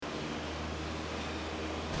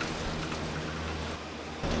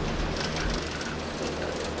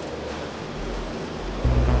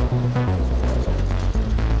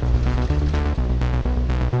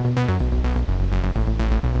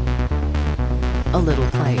a little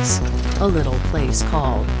place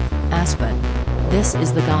called Aspen. This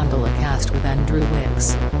is the Gondolacast with Andrew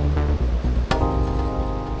Wicks.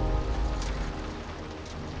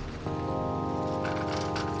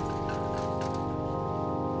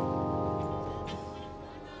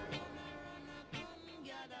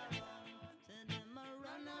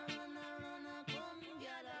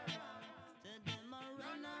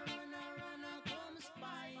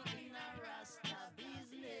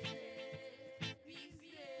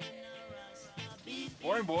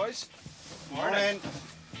 Morning, boys. Morning.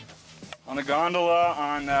 On the gondola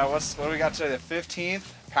on what do we got today? The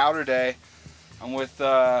 15th, Powder Day. I'm with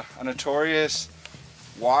a notorious,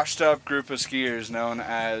 washed-up group of skiers known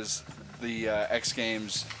as the X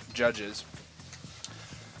Games judges.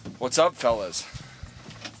 What's up, fellas?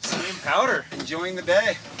 Skiing powder, enjoying the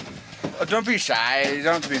day. Oh, don't be shy. You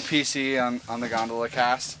don't have to be PC on the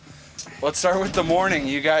Gondolacast. Let's start with the morning.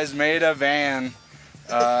 You guys made a van.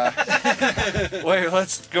 Wait,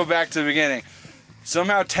 let's go back to the beginning.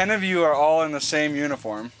 Somehow 10 of you are all in the same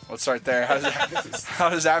uniform. Let's start there. How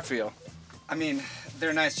does that feel? I mean,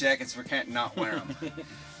 they're nice jackets, we can't not wear them.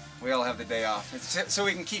 We all have the day off. It's so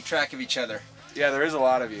we can keep track of each other. Yeah, there is a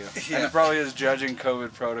lot of you. Yeah. And it probably is judging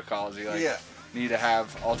COVID protocols. You need to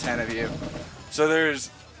have all 10 of you. So there's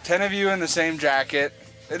 10 of you in the same jacket.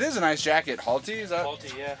 It is a nice jacket. Halty, is that? Halty,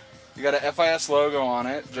 yeah. You got a FIS logo on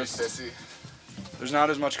it. Just sissy. There's not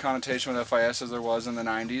as much connotation with FIS as there was in the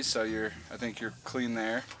 90s, so I think you're clean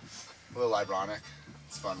there. A little ironic.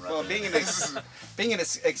 It's fun, right? Well, being in an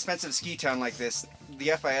expensive ski town like this,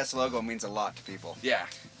 the FIS logo means a lot to people. Yeah.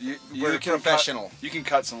 We're professional. You can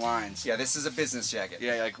cut some lines. Yeah, this is a business jacket.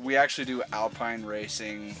 Yeah, like we actually do alpine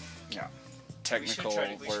racing, technical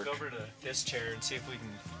we should work. go over to this chair and see if we can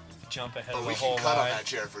jump ahead Oh, of the we whole can cut line. on that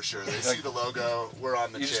chair for sure. They see the logo. We're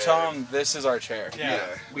on the You chair. just tell them this is our chair. Yeah,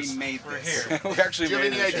 We made we're this. here. We actually Do you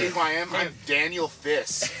made have any this idea chair. who I am? I'm Daniel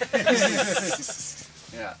Fiss.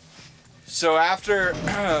 Yeah. So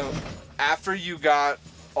after you got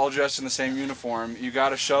all dressed in the same uniform, you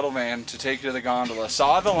got a shuttle van to take you to the gondola.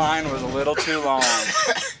 Saw the line was a little too long,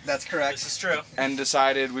 That's correct. This is true. and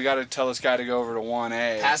decided we got to tell this guy to go over to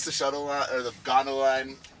 1A. Past the shuttle line, or the gondola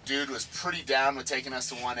line, dude was pretty down with taking us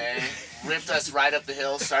to 1A. Ripped us right up the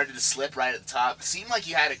hill, started to slip right at the top. Seemed like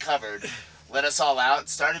he had it covered. Let us all out,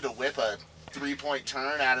 started to whip a 3-point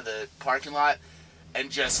turn out of the parking lot, and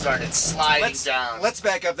just started sliding down. Let's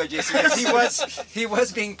back up there, Jason. Because he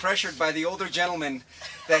was being pressured by the older gentleman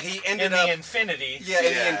that he ended In up. the Infinity. Yeah, in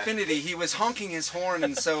Yeah. the Infinity, he was honking his horn,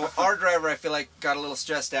 and so our driver, I feel like, got a little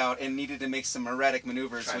stressed out and needed to make some erratic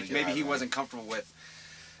maneuvers, Trying to which get maybe out he of it. wasn't comfortable with.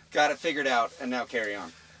 Got it figured out, and now carry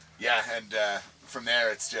on. Yeah, and from there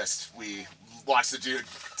it's just we watched the dude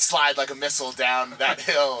slide like a missile down that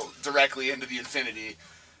hill directly into the Infinity.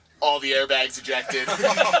 All the airbags ejected.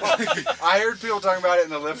 I heard people talking about it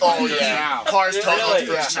in the lift Oh line just yeah, now. cars Really? totaled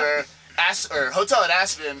for Yeah. sure. Or hotel at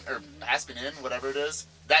Aspen or Aspen Inn, whatever it is.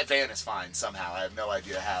 That van is fine somehow. I have no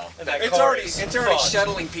idea how. And that It's car already is it's fun.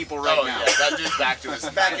 shuttling people right oh now. yeah, that dude's back to his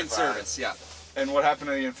Back in 9 to 5. service, yeah. And what happened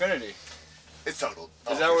to the Infinity? It's totaled.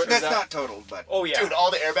 Is that for what- sure. That's that- not totaled, but Oh yeah. Dude,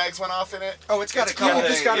 all the airbags went off in it. oh, it's got a It's couple. cool. You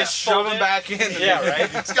just gotta Yeah. shove them back in. Yeah,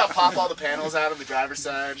 right. Just got to pop all the panels out of the driver's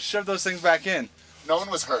side. Shove those things back in. No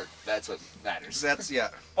one was hurt. That's what matters. That's yeah.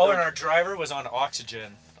 Oh, and our driver was on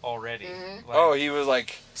oxygen already. Mm-hmm. Like, Oh, he was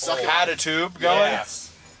like Sucking had a tube going. yeah.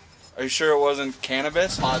 Are you sure it wasn't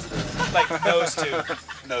cannabis? Positive. Like nose tube.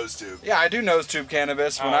 Nose tube. Yeah, I do nose tube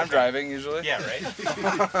cannabis when Oh, I'm okay. driving usually. Yeah, right.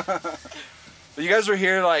 But you guys were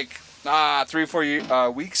here like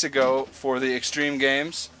 3-4 weeks ago for the Extreme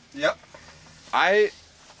Games. Yep. I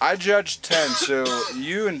judged 10, so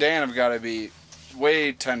you and Dan have got to be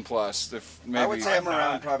way 10 plus. If maybe I would say I'm I'm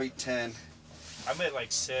around not. probably 10. I'm at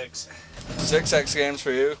like 6. 6 X Games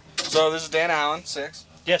for you. So this is Dan Allen, 6.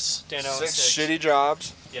 Yes, Dan Allen. 6 shitty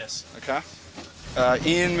jobs. Yes. Okay.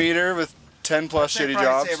 Ian Meter with 10 plus I'd shitty probably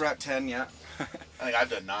jobs. say about 10, yeah. I think I've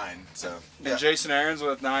done 9, so Yeah. And Jason Aarons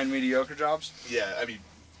with 9 mediocre jobs. yeah, I mean,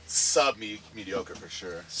 mediocre for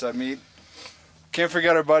sure. Submeet. Can't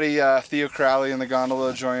forget our buddy Theo Crowley in the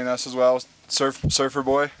gondola joining us as well. Surfer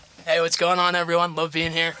boy. Hey, what's going on, everyone? Love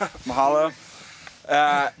being here. Mahalo.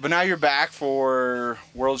 But now you're back for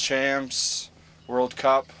World Champs, World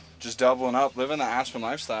Cup, just doubling up, living the Aspen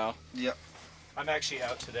lifestyle. Yep. I'm actually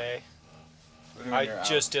out today. You're I out.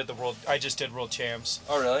 just did world champs.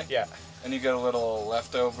 Oh really? Yeah. And you got a little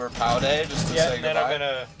leftover pow day just to Yeah, say and then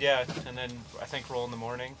goodbye. and then I think roll in the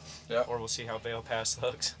morning. Yeah. Or we'll see how Vail Pass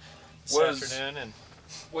looks this Was- afternoon. And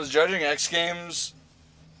Was judging X Games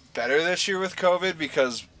better this year with COVID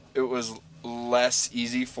because it was less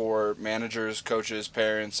easy for managers, coaches,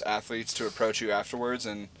 parents, athletes to approach you afterwards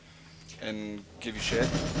and give you shit?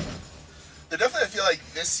 There definitely, I feel like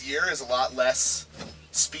this year is a lot less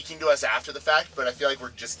speaking to us after the fact, but I feel like we're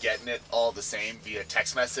just getting it all the same via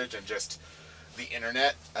text message and just the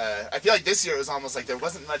internet. I feel like this year it was almost like there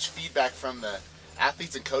wasn't much feedback from the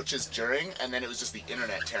athletes and coaches during, and then it was just the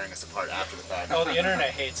internet tearing us apart after the fact. Oh, the internet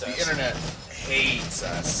hates us. The internet hates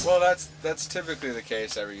us. Well, that's typically the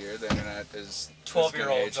case every year. The internet is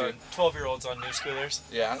 12-year-olds gonna on hate 12-year-olds on new schoolers.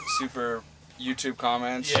 you. Yeah, super YouTube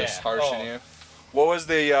comments, Yeah. just harshing Oh. you. What was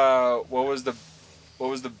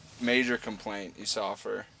the major complaint you saw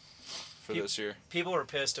for this year? People were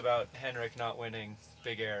pissed about Henrik not winning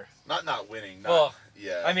Big Air. Not winning. Well,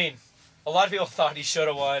 yeah. I mean, a lot of people thought he should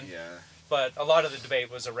have won, yeah. but a lot of the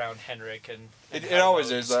debate was around Henrik and It how always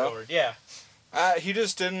well he is, though. scored. Yeah. He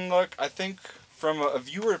just didn't look, I think, from a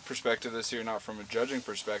viewer perspective this year, not from a judging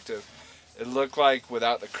perspective, it looked like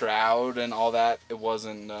without the crowd and all that, it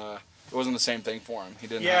wasn't the same thing for him. He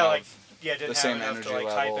didn't have didn't the have same enough energy to like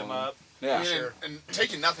level hype him and- up. Yeah. I mean, Sure. and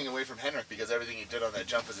taking nothing away from Henrik because everything he did on that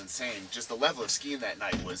jump was insane. Just the level of skiing that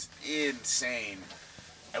night was insane.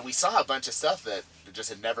 And we saw a bunch of stuff that just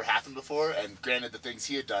had never happened before. And granted, the things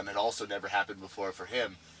he had done had also never happened before for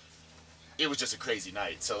him. It was just a crazy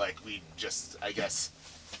night. So, like, we just, I guess,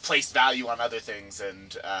 placed value on other things,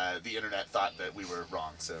 and the internet thought that we were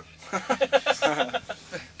wrong. So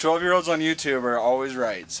 12-year-olds on YouTube are always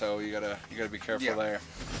right, so you gotta be careful there.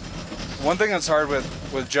 One thing that's hard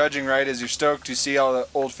with judging, right, is you're stoked to see all the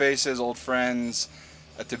old faces, old friends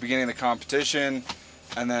at the beginning of the competition,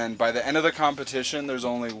 and then by the end of the competition, there's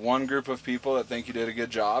only one group of people that think you did a good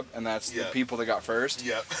job, and that's the Yep. people that got first.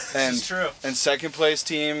 Yep. And It's true. And second place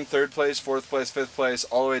team, third place, fourth place, fifth place,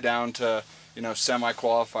 all the way down to semi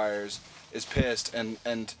qualifiers is pissed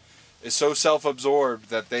and is so self-absorbed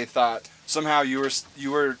that they thought somehow you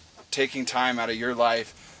were taking time out of your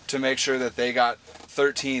life to make sure that they got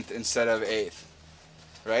 13th instead of 8th,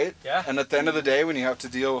 right? Yeah. And at the end of the day, when you have to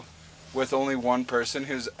deal with only one person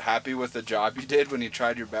who's happy with the job you did when you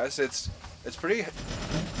tried your best, it's pretty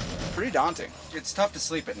daunting. It's tough to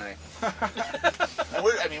sleep at night.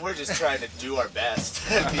 And we're just trying to do our best.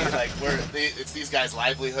 It's these guys'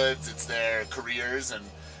 livelihoods, it's their careers, and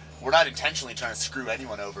we're not intentionally trying to screw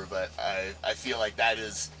anyone over, but I feel like that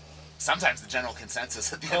is sometimes the general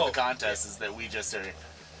consensus at the end of the contest is that we just are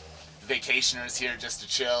vacationers here just to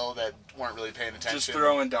chill that weren't really paying attention. Just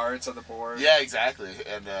throwing darts at the board. Yeah, exactly.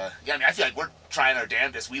 And I feel like we're trying our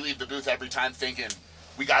damnedest. We leave the booth every time thinking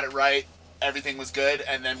we got it right, everything was good,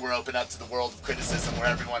 and then we're open up to the world of criticism where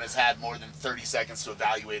everyone has had more than 30 seconds to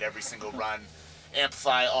evaluate every single run,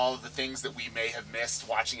 amplify all of the things that we may have missed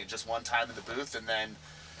watching it just one time in the booth, and then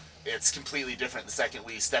it's completely different the second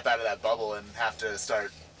we step out of that bubble and have to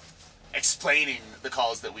start explaining the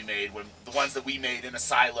calls that we made, when the ones that we made in a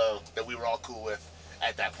silo that we were all cool with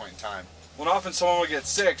at that point in time. When often someone will get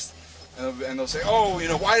 6th, and they'll say, "Oh,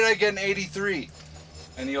 why did I get an 83?"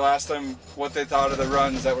 And you'll ask them what they thought of the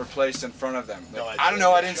runs that were placed in front of them. No Like, idea. I don't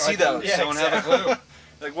know, I didn't see those. Yeah, Don't have a clue.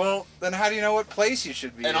 Like, well, then how do you know what place you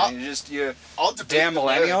should be And in? I'll debate damn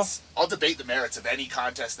millennial. I'll debate the merits of any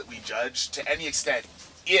contest that we judge to any extent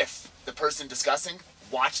if the person discussing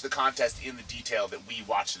watched the contest in the detail that we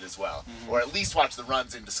watched it as well, or at least watch the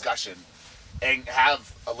runs in discussion and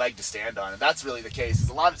have a leg to stand on. And that's really the case. Is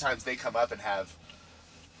a lot of times they come up and have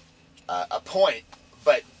a point,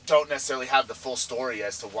 but don't necessarily have the full story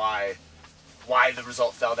as to why the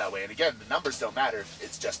result fell that way. And again, the numbers don't matter.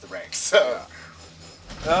 It's just the ranks. So.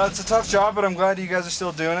 It's a tough job, but I'm glad you guys are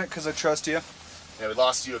still doing it because I trust you. Yeah, we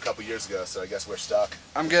lost you a couple years ago, so I guess we're stuck.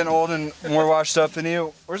 I'm getting old and more washed up than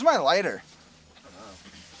you. Where's my lighter?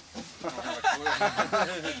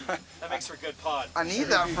 That makes for good pod. I need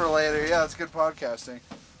that for later. Yeah, it's good podcasting.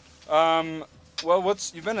 Well,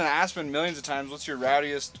 you've been in Aspen millions of times. What's your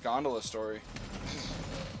rowdiest gondola story?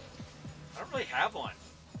 I don't really have one.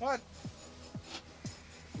 What?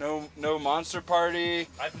 No monster party.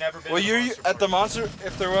 I've never been. Well, to you're Monster at the Party. monster.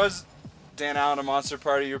 If there was Dan out at a monster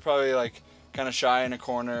party, you're probably like kind of shy in a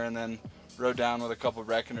corner, and then rode down with a couple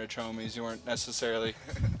Breckenridge homies. You weren't necessarily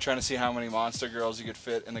trying to see how many monster girls you could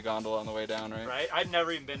fit in the gondola on the way down, right? Right? I've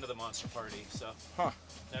never even been to the Monster Party, so. Huh.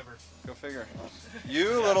 Never. Go figure.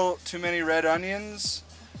 You little too many red onions.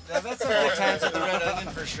 I've had some good times at the Red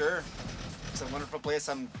Onion for sure. It's a wonderful place.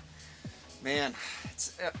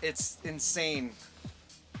 It's insane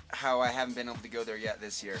how I haven't been able to go there yet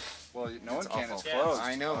this year. Well, no one It's can. awful. It's Yeah. closed.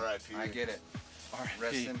 I know. R.I.P. I get it. Rest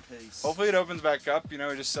R.I.P. in peace. Hopefully it opens back up. We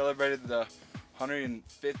just celebrated the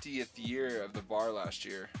 150th year of the bar last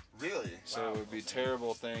year. Really? So it would be a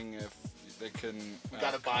terrible thing if they couldn't. We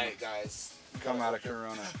gotta buy it, guys. come out of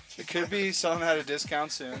Corona. It could be selling at a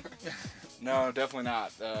discount soon. No, definitely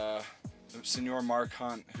not. Senor Mark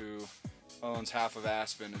Hunt, who owns half of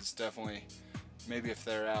Aspen, is definitely, maybe if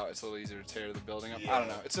they're out, it's a little easier to tear the building up. I don't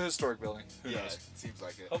know. It's a historic building. Who knows? It seems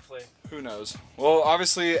like it. Hopefully. Who knows? Well,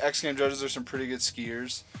 obviously, X Game judges are some pretty good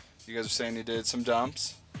skiers. You guys are saying you did some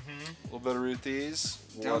dumps. A little bit of Ruthie's.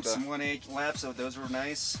 Dumped some 1/8 laps, so those were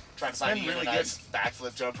nice. Trying to find been you really a nice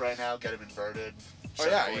backflip jump right now. Get him inverted. Oh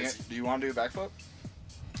yeah, do you want to do a backflip?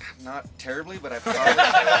 Not terribly, but I probably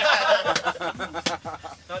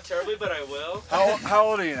Not terribly, but I will. How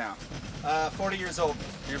old are you now? 40 years old.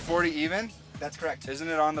 You're 40 even? That's correct. Isn't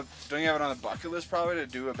it on the? Don't you have it on the bucket list probably to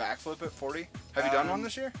do a backflip at 40? Have you done one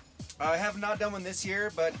this year? I have not done one this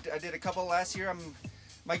year, but I did a couple last year.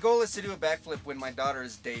 My goal is to do a backflip when my daughter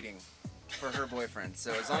is dating for her boyfriend.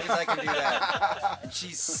 So as long as I can do that, and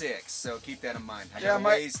she's 6, so keep that in mind. I got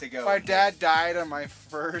ways to go. My dad died on my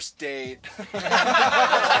first date.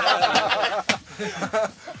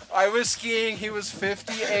 I was skiing. He was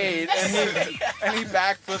 58, and he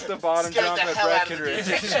backflipped the bottom Scared jump the at hell out of the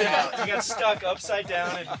Breckenridge. He got stuck upside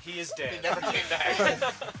down and he is He dead. never came back.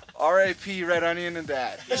 R.A.P. Red Onion and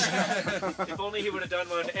Dad. If only he would have done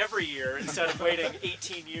one every year instead of waiting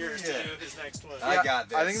 18 years to do his next one. I got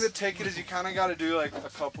this. I think the ticket is you kind of got to do like a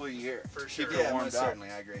couple a year. For sure. Keep it Yeah, warmed most up. certainly,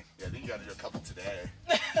 I agree. Yeah, I think you got to do a couple today.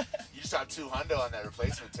 You just dropped $200 on that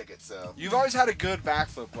replacement ticket, so. You've always had a good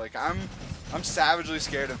backflip. Like I'm savagely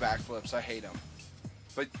scared of backflips. I hate them.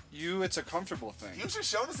 But it's a comfortable thing. You just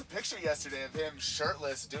showed us a picture yesterday of him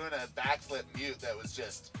shirtless doing a backflip mute that was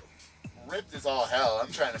just ripped as all hell.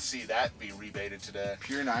 I'm trying to see that be rebated today.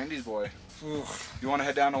 Pure 90s boy. You want to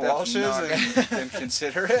head down to That's Walsh's not- and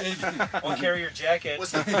consider it? Won't carry your jacket.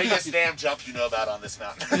 What's the biggest damn jump you know about on this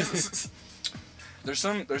mountain? There's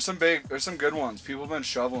some good ones. People have been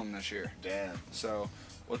shoveling this year. Damn. So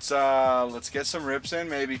let's get some rips in.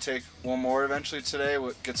 Maybe take one more eventually today.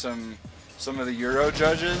 We'll get some of the Euro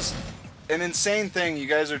judges. An insane thing. You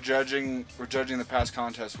guys are judging. We're judging the past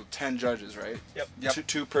contest with 10 judges, right? Yep.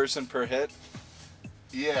 Two person per hit.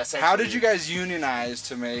 Yes. How did you guys unionize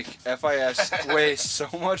to make FIS waste so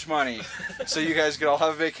much money so you guys could all have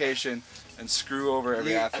a vacation and screw over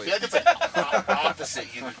every I athlete? feel like it's like opposite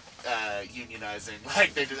unionizing.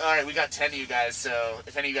 Like they just, all right, we got 10 of you guys, so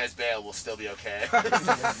if any of you guys bail, we'll still be okay.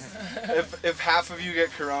 If half of you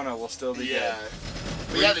get corona, we'll still be Yeah. good.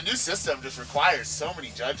 But yeah, the new system just requires so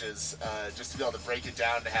many judges just to be able to break it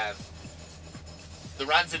down to have the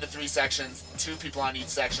runs into 3 sections, 2 people on each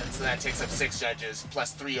section, so that takes up 6 judges,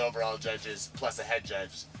 plus 3 overall judges, plus a head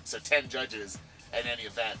judge. So 10 judges at any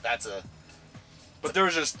event. That's a... But there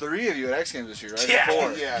was just 3 of you at X Games this year, right? Yeah,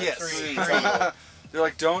 4. yeah, Yes. 3 total. They're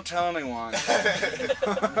like, don't tell anyone.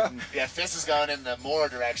 Yeah, Fist is going in the more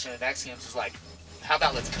direction, and X Games is like, how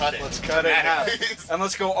about let's cut it? Let's cut it in half. dramatically. And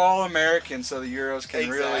let's go all American so the Euros can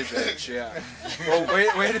really Exactly. bitch, yeah. Well,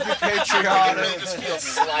 way to be I patriotic. really just feel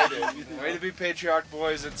slighted. Way to be patriotic,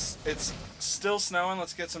 boys. It's still snowing.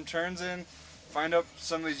 Let's get some turns in. Find up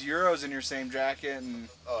some of these Euros in your same jacket and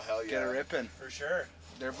Oh, hell yeah. get a rip in. For sure.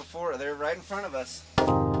 They're right in front of us.